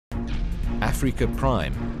Africa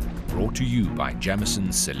Prime, brought to you by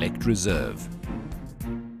Jameson's Select Reserve.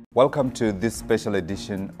 Welcome to this special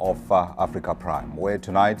edition of Africa Prime, where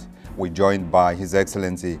tonight we're joined by His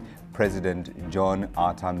Excellency President John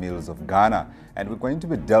Atta Mills of Ghana, and we're going to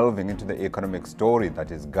be delving into the economic story that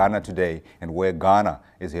is Ghana today and where Ghana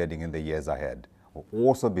is heading in the years ahead. We'll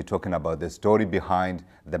also be talking about the story behind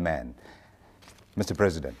the man. Mr.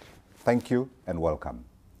 President, thank you and welcome.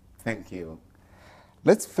 Thank you.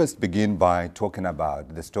 Let's first begin by talking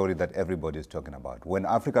about the story that everybody is talking about. When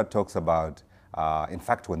Africa talks about, in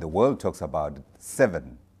fact, when the world talks about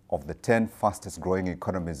 7 of the 10 fastest growing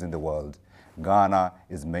economies in the world, Ghana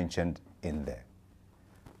is mentioned in there.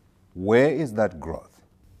 Where is that growth?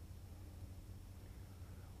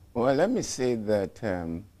 Well, let me say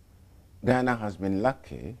that Ghana has been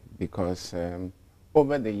lucky because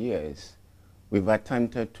over the years, we've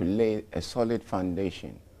attempted to lay a solid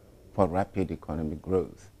foundation for rapid economic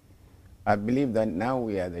growth. I believe that now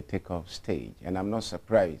we are at the takeoff stage, and I'm not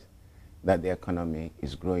surprised that the economy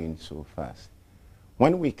is growing so fast.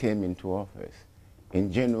 When we came into office in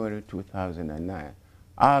January 2009,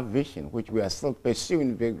 our vision, which we are still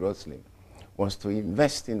pursuing vigorously, was to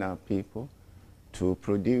invest in our people, to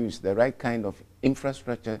produce the right kind of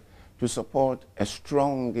infrastructure to support a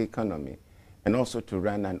strong economy, and also to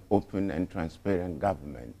run an open and transparent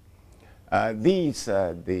government. These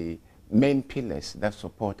are the main pillars that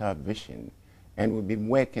support our vision, and we've been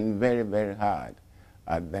working very, very hard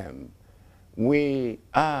at them. We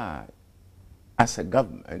are, as a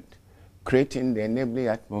government, creating the enabling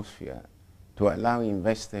atmosphere to allow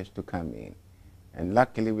investors to come in. And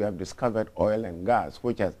luckily, we have discovered oil and gas,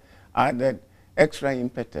 which has added extra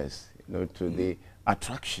impetus, to the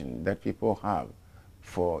attraction that people have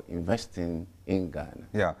for investing in Ghana.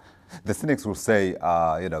 Yeah. The cynics will say,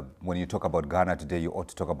 when you talk about Ghana today, you ought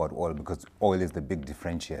to talk about oil because oil is the big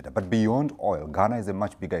differentiator. But beyond oil, Ghana is a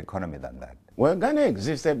much bigger economy than that. Well, Ghana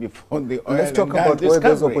existed before the oil Let's talk and gas about where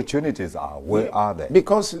those discovery. opportunities are. Where are they?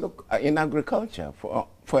 Because, look, in agriculture,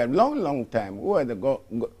 for a long, long time, we were the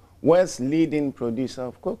world's leading producer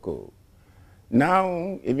of cocoa.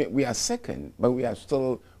 Now, we are second, but we are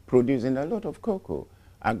still producing a lot of cocoa.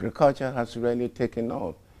 Agriculture has really taken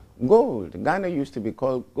off. Gold. Ghana used to be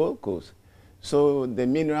called Gold Coast. So the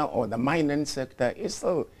mineral or the mining sector is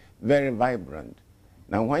still very vibrant.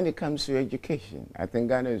 Now, when it comes to education, I think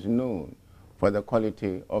Ghana is known for the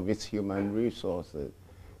quality of its human resources,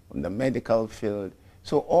 the medical field.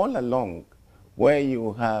 So all along, where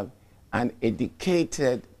you have an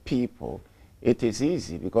educated people, it is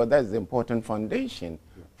easy because that's the important foundation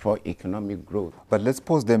for economic growth. But let's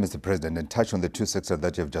pause there, Mr. President, and touch on the two sectors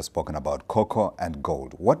that you've just spoken about, cocoa and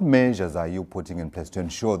gold. What measures are you putting in place to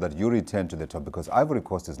ensure that you return to the top? Because Ivory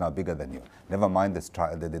Coast is now bigger than you. Never mind the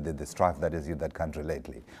strife that is in that country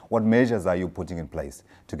lately. What measures are you putting in place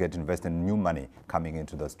to get investing new money coming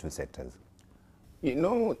into those two sectors?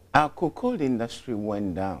 Our cocoa industry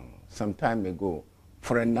went down some time ago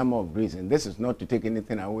for a number of reasons. This is not to take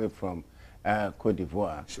anything away from Cote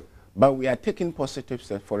d'Ivoire. Sure. But we are taking positive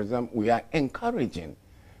steps. For example, we are encouraging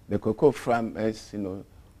the cocoa farmers,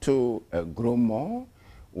 to grow more.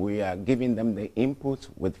 We are giving them the inputs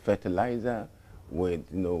with fertilizer, with,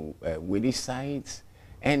 weedicides.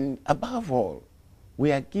 And above all,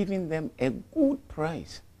 we are giving them a good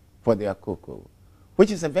price for their cocoa, which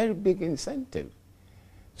is a very big incentive.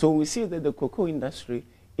 So we see that the cocoa industry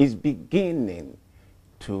is beginning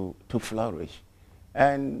to flourish.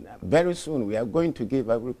 And very soon, we are going to give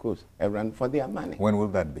Ivory Coast a run for their money. When will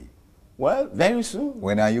that be? Well, very soon.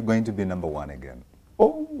 When are you going to be number one again?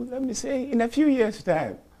 Oh, let me say, in a few years'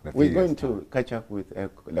 time, we're going to catch up with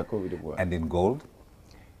the Cote d'Ivoire. And in gold?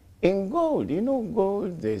 In gold,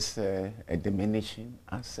 gold is a diminishing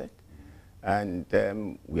asset. And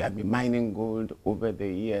we have been mining gold over the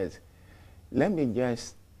years. Let me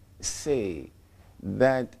just say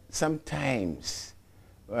that sometimes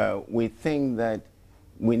we think that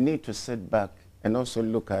we need to sit back and also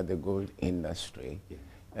look at the gold industry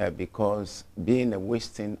because being a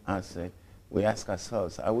wasting asset, we ask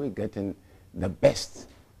ourselves, are we getting the best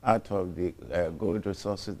out of the gold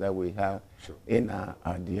resources that we have in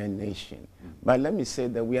our dear nation? But let me say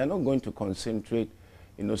that we are not going to concentrate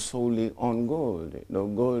solely on gold.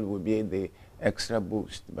 Gold will be the extra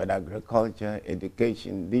boost, but agriculture,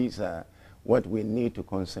 education, these are what we need to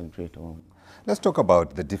concentrate on. Let's talk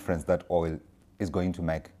about the difference that oil is going to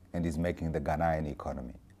make and is making the Ghanaian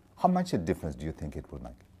economy. How much a difference do you think it will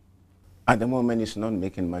make? At the moment, it's not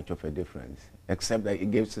making much of a difference, except that it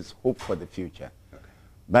gives us hope for the future. Okay.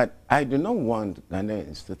 But I do not want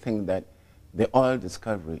Ghanaians to think that the oil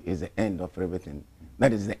discovery is the end of everything.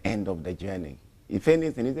 That is the end of the journey. If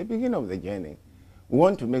anything, it's the beginning of the journey. We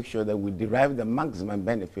want to make sure that we derive the maximum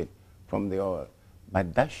benefit from the oil,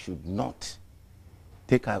 but that should not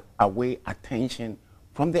take away attention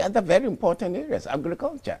from the other very important areas,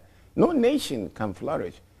 agriculture. No nation can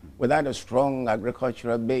flourish without a strong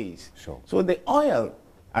agricultural base. Sure. So the oil,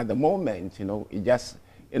 at the moment, is just,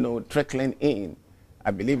 trickling in.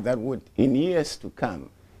 I believe that in years to come,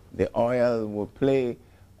 the oil will play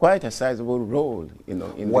quite a sizable role, in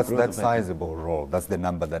What's the growth that sizable role? That's the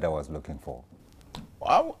number that I was looking for.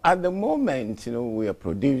 Well, at the moment, we are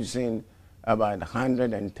producing about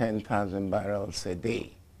 110,000 barrels a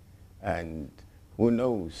day. And who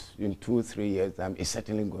knows, in 2-3 years, it's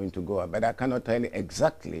certainly going to go up. But I cannot tell you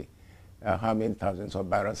exactly how many thousands of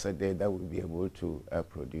barrels a day that we'll be able to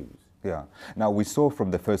produce. Yeah. Now, we saw from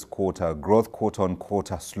the first quarter, growth quarter on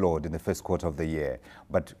quarter slowed in the first quarter of the year.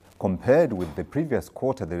 But compared with the previous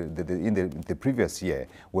quarter, in the previous year,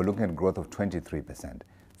 we're looking at growth of 23%.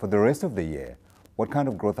 For the rest of the year, what kind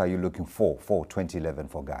of growth are you looking for 2011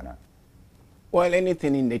 for Ghana? Well,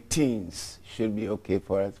 anything in the teens should be okay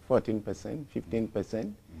for us. 14%,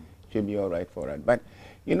 15% should be all right for us. But,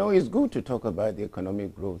 it's good to talk about the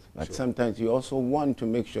economic growth. But sure. Sometimes you also want to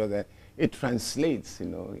make sure that it translates,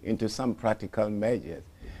 into some practical measures.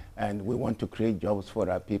 And we want to create jobs for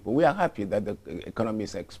our people. We are happy that the economy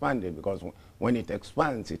is expanding, because when it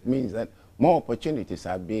expands, it means that more opportunities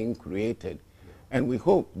are being created. And we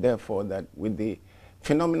hope, therefore, that with the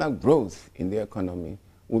phenomenal growth in the economy,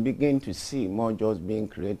 we'll begin to see more jobs being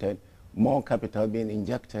created, more capital being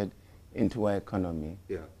injected into our economy,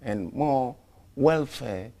 and more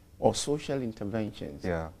welfare or social interventions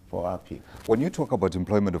for our people. When you talk about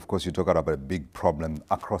employment, of course, you talk about a big problem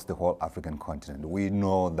across the whole African continent. We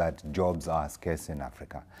know that jobs are scarce in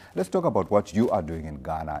Africa. Let's talk about what you are doing in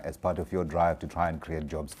Ghana as part of your drive to try and create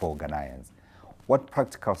jobs for Ghanaians. What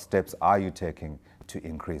practical steps are you taking to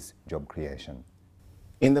increase job creation?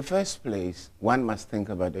 In the first place, one must think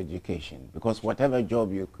about education, because whatever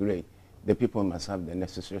job you create, the people must have the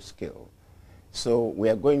necessary skill. So we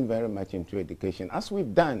are going very much into education, as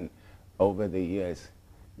we've done over the years.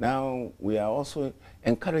 Now we are also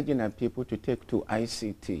encouraging our people to take to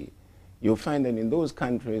ICT. You'll find that in those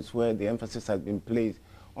countries where the emphasis has been placed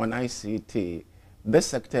on ICT, this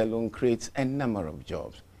sector alone creates a number of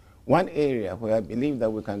jobs. One area where I believe that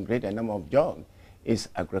we can create a number of jobs is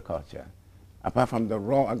agriculture. Apart from the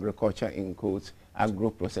raw agriculture in quotes,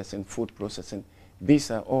 agro-processing, food processing, these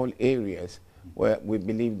are all areas where we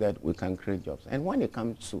believe that we can create jobs. And when it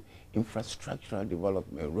comes to infrastructural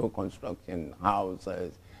development, road construction,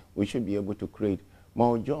 houses, we should be able to create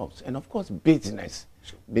more jobs. And of course, business,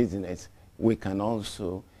 we can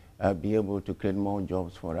also be able to create more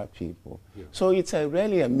jobs for our people. So it's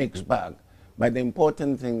really a mixed bag. But the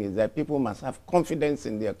important thing is that people must have confidence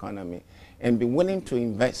in the economy and be willing to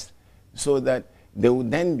invest, so that they will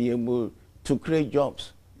then be able to create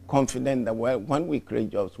jobs, confident that when we create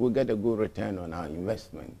jobs, we'll get a good return on our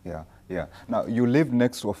investment. Yeah. Now, you live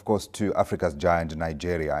next, of course, to Africa's giant,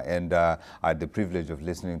 Nigeria, and I had the privilege of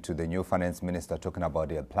listening to the new finance minister talking about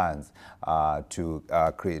their plans to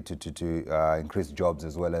increase jobs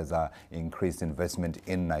as well as increase investment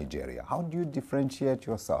in Nigeria. How do you differentiate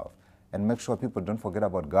yourself and make sure people don't forget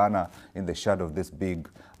about Ghana in the shadow of this big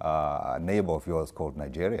neighbor of yours called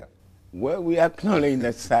Nigeria? Well, we acknowledge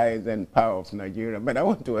the size and power of Nigeria, but I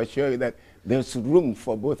want to assure you that there's room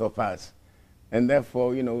for both of us. And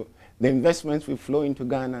therefore, the investments we flow into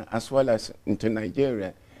Ghana as well as into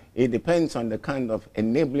Nigeria, it depends on the kind of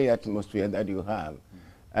enabling atmosphere that you have,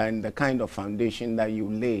 and the kind of foundation that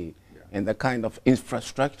you lay, and the kind of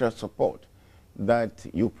infrastructure support that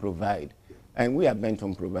you provide. And we are bent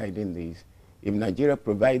on providing these. If Nigeria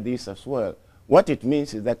provides these as well, what it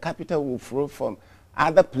means is that capital will flow from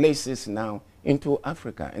other places now into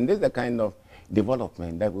Africa. And this is the kind of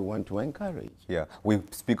development that we want to encourage. Yeah, we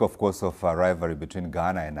speak, of course, of a rivalry between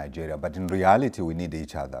Ghana and Nigeria, but in reality, we need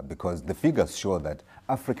each other, because the figures show that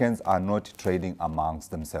Africans are not trading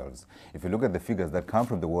amongst themselves. If you look at the figures that come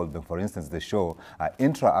from the World Bank, for instance, they show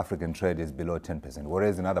intra-African trade is below 10%,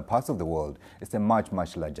 whereas in other parts of the world, it's a much,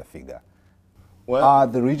 much larger figure. Well, are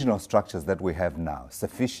the regional structures that we have now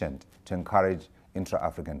sufficient to encourage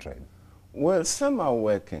intra-African trade? Well, some are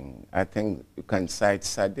working. I think you can cite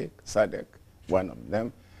SADC, one of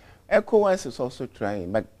them. ECOWAS is also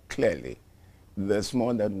trying, but clearly there's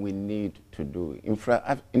more that we need to do.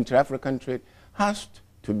 Intra-African trade has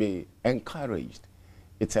to be encouraged.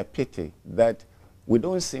 It's a pity that we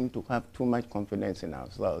don't seem to have too much confidence in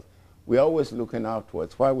ourselves. We're always looking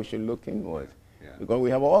outwards. Why we should look inwards? Because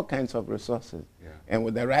we have all kinds of resources. And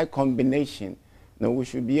with the right combination, we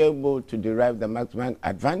should be able to derive the maximum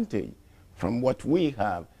advantage from what we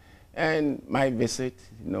have. And my visit,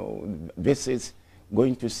 visits,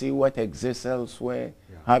 going to see what exists elsewhere,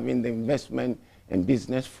 having the investment and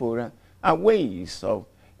business fora, are ways of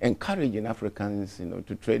encouraging Africans,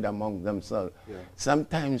 to trade among themselves.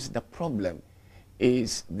 Sometimes the problem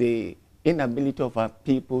is the inability of our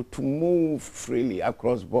people to move freely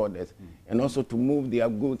across borders and also to move their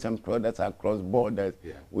goods and products across borders.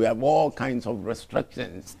 We have all kinds of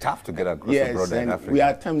restrictions. It's tough to get across the border in Africa. We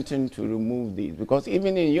are attempting to remove these because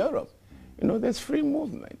even in Europe, there's free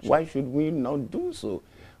movement. Why should we not do so?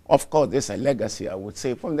 Of course, there's a legacy, I would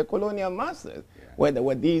say, from the colonial masters, where there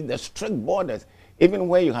were the strict borders, even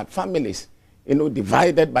where you had families,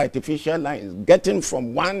 divided by artificial lines, getting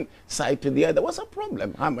from one side to the other was a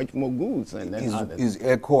problem. How much more goods and then others. Is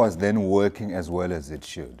ECOWAS then working as well as it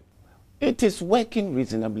should? It is working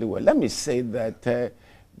reasonably well. Let me say that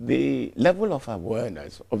the level of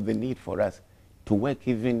awareness of the need for us to work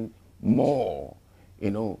even more,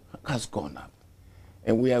 has gone up.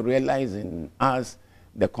 And we are realizing as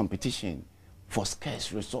the competition for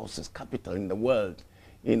scarce resources, capital in the world,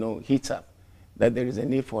 heats up, that there is a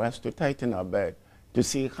need for us to tighten our belt to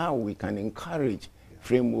see how we can encourage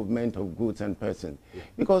free movement of goods and persons.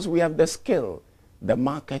 Because we have the skill, the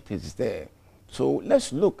market is there. So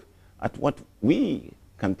let's look at what we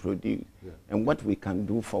can produce and what we can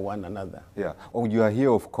do for one another. Oh, you are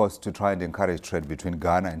here, of course, to try and encourage trade between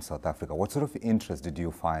Ghana and South Africa. What sort of interest did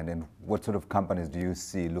you find and what sort of companies do you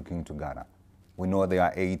see looking to Ghana? We know there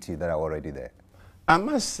are 80 that are already there. I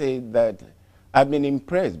must say that I've been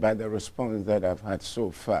impressed by the response that I've had so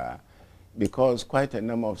far because quite a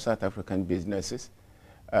number of South African businesses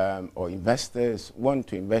or investors want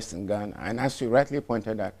to invest in Ghana. And as you rightly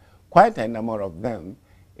pointed out, quite a number of them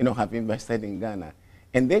have invested in Ghana.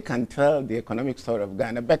 And they can tell the economic story of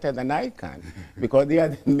Ghana better than I can because they are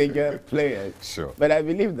the major players. Sure. But I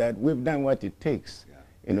believe that we've done what it takes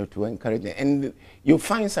to encourage them. And you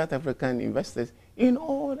find South African investors in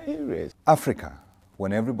all areas. Africa.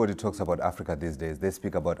 When everybody talks about Africa these days, they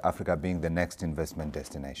speak about Africa being the next investment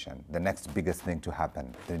destination, the next biggest thing to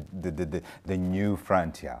happen, the new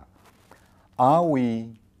frontier. Are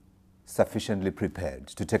we sufficiently prepared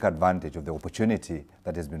to take advantage of the opportunity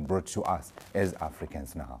that has been brought to us as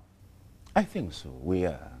Africans now? I think so, we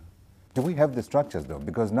are. Do we have the structures though?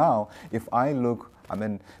 Because now, if I look,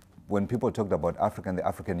 when people talked about Africa and the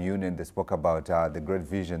African Union, they spoke about the great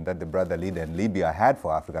vision that the brother leader in Libya had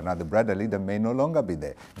for Africa. Now the brother leader may no longer be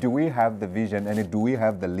there. Do we have the vision and do we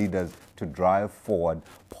have the leaders to drive forward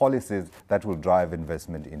policies that will drive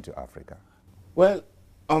investment into Africa? Well,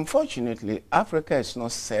 unfortunately, Africa is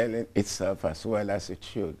not selling itself as well as it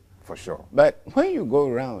should. For sure. But when you go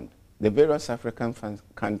around the various African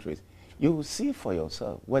countries, you will see for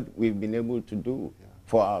yourself what we've been able to do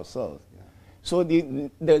for ourselves. So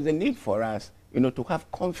there's a need for us, to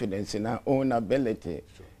have confidence in our own ability,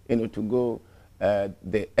 to go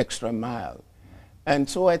the extra mile. And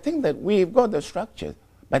so I think that we've got the structures,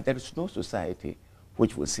 but there is no society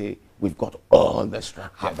which will say we've got all the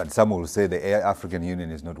structures. But some will say the African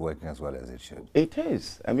Union is not working as well as it should. It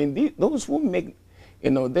is. Those who make,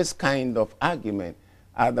 this kind of argument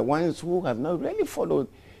are the ones who have not really followed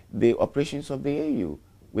the operations of the AU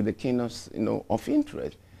with the keenness, of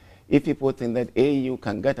interest. If people think that AU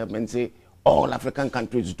can get up and say, all African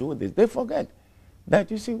countries do this, they forget that,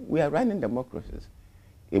 we are running democracies.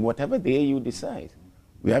 In whatever the AU decides,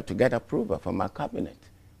 we have to get approval from our cabinet,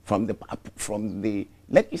 from the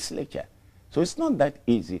legislature. So it's not that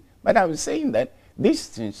easy. But I was saying that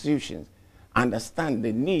these institutions understand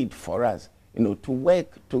the need for us, to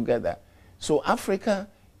work together. So Africa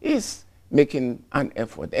is making an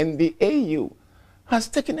effort. And the AU has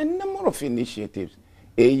taken a number of initiatives.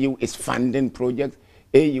 AU is funding projects.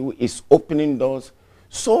 AU is opening doors.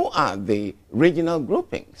 So are the regional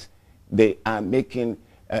groupings. They are making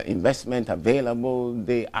investment available.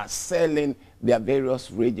 They are selling their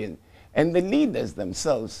various regions. And the leaders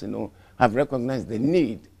themselves, have recognized the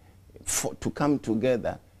need to come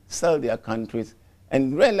together, sell their countries,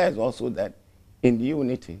 and realize also that in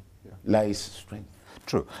unity lies strength.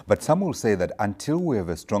 True, but some will say that until we have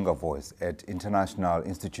a stronger voice at international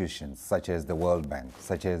institutions such as the World Bank,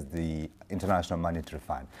 such as the International Monetary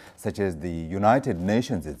Fund, such as the United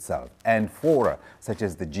Nations itself, and fora such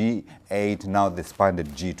as the G8, now the expanded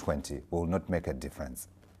G20, will not make a difference.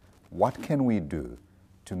 What can we do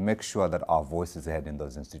to make sure that our voice is heard in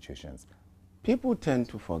those institutions? People tend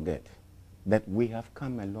to forget that we have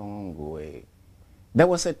come a long way. There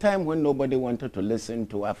was a time when nobody wanted to listen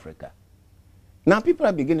to Africa. Now people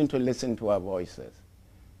are beginning to listen to our voices.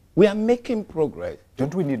 We are making progress.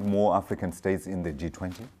 Don't we need more African states in the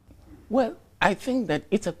G20? Well, I think that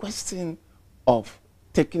it's a question of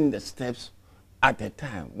taking the steps at a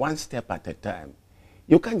time, one step at a time.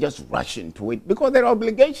 You can't just rush into it because there are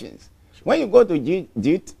obligations. Sure. When you go to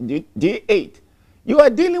G8, you are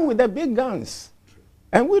dealing with the big guns,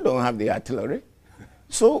 and we don't have the artillery.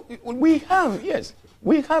 So we have, yes,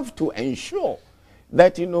 we have to ensure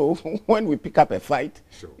that, you know, when we pick up a fight,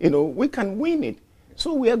 sure, you know, we can win it.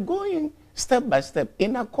 So we are going step by step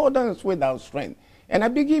in accordance with our strength. And I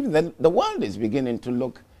believe that the world is beginning to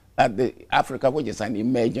look at Africa, which is an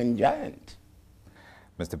emerging giant.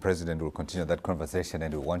 Mr. President, we'll continue that conversation,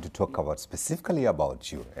 and we want to talk about specifically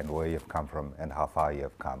about you and where you've come from and how far you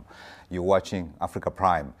have come. You're watching Africa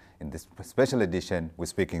Prime. In this special edition, we're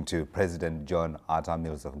speaking to President John Atta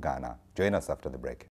Mills of Ghana. Join us after the break.